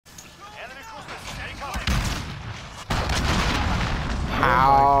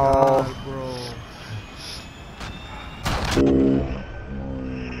How? Oh my God, bro.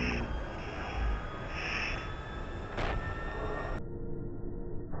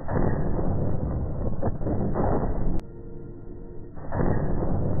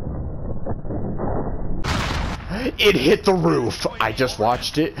 It hit the roof. I just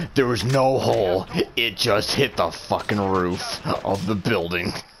watched it. There was no hole. It just hit the fucking roof of the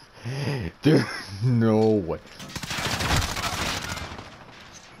building. There's no way.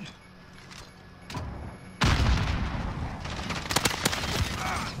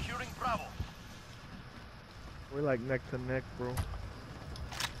 We're like neck to neck, bro.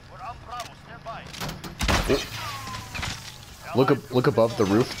 Look above the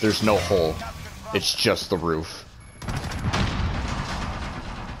roof. There's no hole. It's just the roof.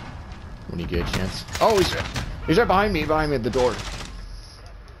 When you get a chance. Oh, he's right behind me at the door.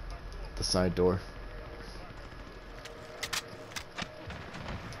 The side door.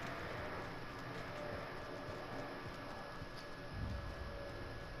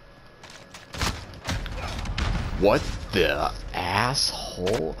 What the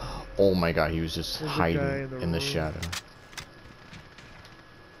asshole? Oh my god, he was just hiding in the shadow.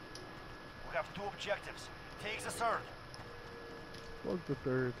 We have 2 objectives. Take the third. Fuck the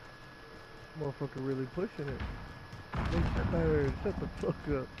third. Motherfucker really pushing it. Hey, shut the fuck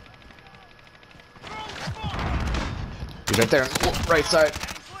up. He's right there, right side.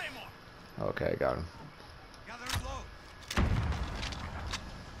 Okay, I got him.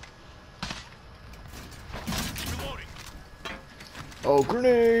 Oh,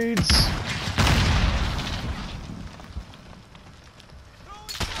 grenades!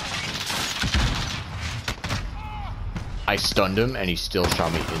 I stunned him and he still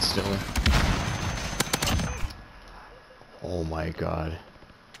shot me instantly. Oh my god.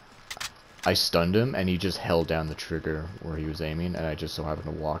 I stunned him and he just held down the trigger where he was aiming and I just so happened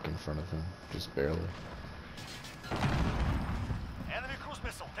to walk in front of him. Just barely. Enemy cruise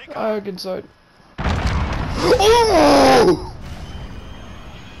missile. Take Back inside. Oh!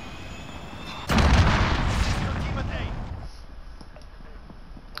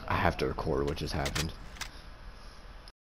 I have to record what just happened.